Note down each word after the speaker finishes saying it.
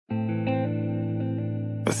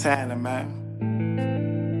What's happening, man?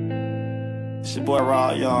 It's your boy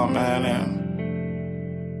Raw Young, man,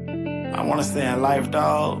 and I wanna stay in life,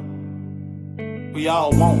 dog. We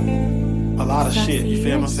all want a lot of shit, you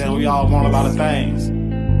feel what I'm saying? We all want a lot of things.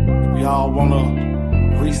 We all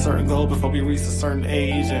wanna reach certain goals before we reach a certain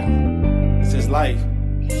age, and it's just life.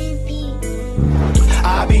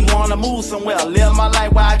 I be wanna move somewhere, live my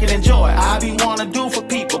life where I can enjoy. I be wanna do for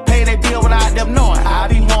people, pay their bill without them knowing. I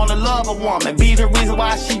be wanna love a woman, be the reason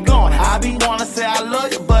why she going. I be wanna say I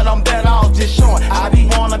love you, but I'm better off just showing. I be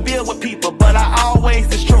wanna build with people, but I always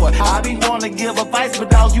destroy. I be wanna give advice, but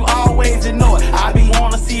dog, you always ignore it. I be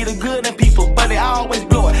wanna see the good in people, but they always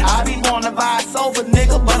blow it. I be wanna vibe sober,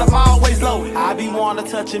 nigga, but I'm always low. I be wanna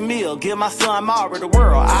touch a meal, give my son Mara the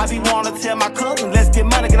world. I be wanna tell my cousin, let's get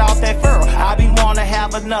money, get off that furrow. I be wanna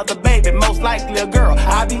have another baby, most likely a girl.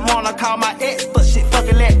 I be wanna call my ex, but shit,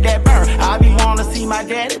 fucking let that burn. I be wanna see my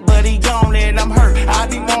daddy, but he gone and I'm hurt. I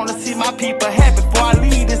be wanna see my people happy before I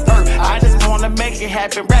leave this earth. I just wanna make it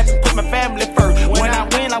happen, rapping, put my family first. When I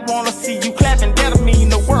win, I wanna see you clapping, that'll mean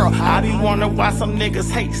the world. I be wondering why some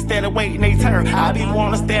niggas hate, instead of waiting they turn. I be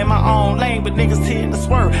wanna stay in my own lane, but niggas tend to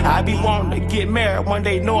swerve. I be wanting to get married one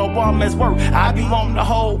day, know a woman's worth. I be wanting the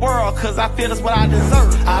whole world, cause I feel that's what I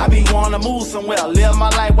deserve. I be wanna move somewhere, live my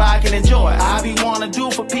life where I can enjoy. I be wanna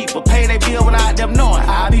do for people, pay their bill without them knowing.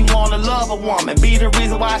 I be wanna love a woman, be the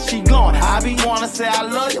reason why she going. I be wanna say I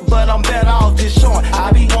love you, but I'm better off just showing.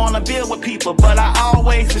 I be wanna build with people, but I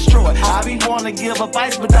always destroy. I be wanna give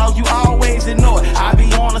advice, but dog, you always ignore it. I be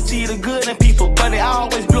wanna see the good in people, but they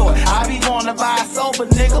always blow it. I be wanna vibe sober,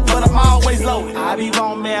 nigga, but I'm always low. I be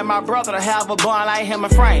wanting me and my brother to have a bond like him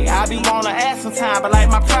and Frank. I be wanna ask some time, but like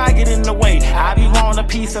my pride get in the way. I be wanting a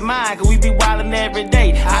peace of mind, cause we be wildin' every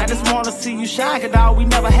day. I just wanna see you shine, cause dog, we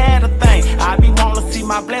never had a thing. I be wanna see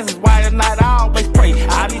my blessings, why at night I always pray.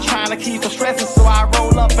 I be trying to keep from stressing, so I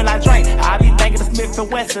roll up and I drink. I be thinking of Smith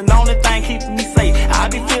and Wesson, the only thing keeping me safe. I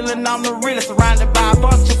be feeling I'm the realest, surrounded by a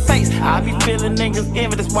bunch of fakes. I be feeling niggas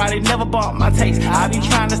envy, that's why they never bought my taste. I be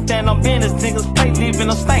trying to stand on business, niggas play, leaving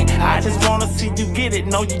them stank. I just wanna see you get it,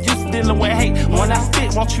 know you used to dealing with hate. When I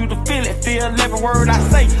spit, want you to feel it, feel every word I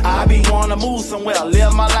say. I be wanna move somewhere,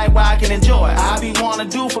 live my life where I can enjoy. I be wanna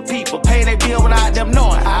do for people, pay their bill without them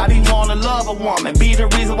knowing. I be wanna love a woman, be the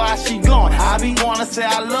reason why she going. I be wanna say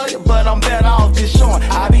I love you, but I'm better off just showing.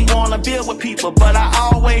 I be wanna build with people, but I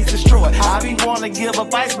always destroy. I be wanna give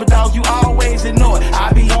advice, but dog, you always ignore it.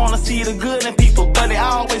 I be wanna see the good in people, but they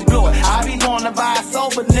always blow it. I be wanna vibe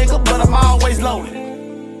sober, nigga, but I'm always loaded.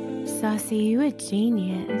 Saucy, you a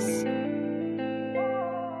genius.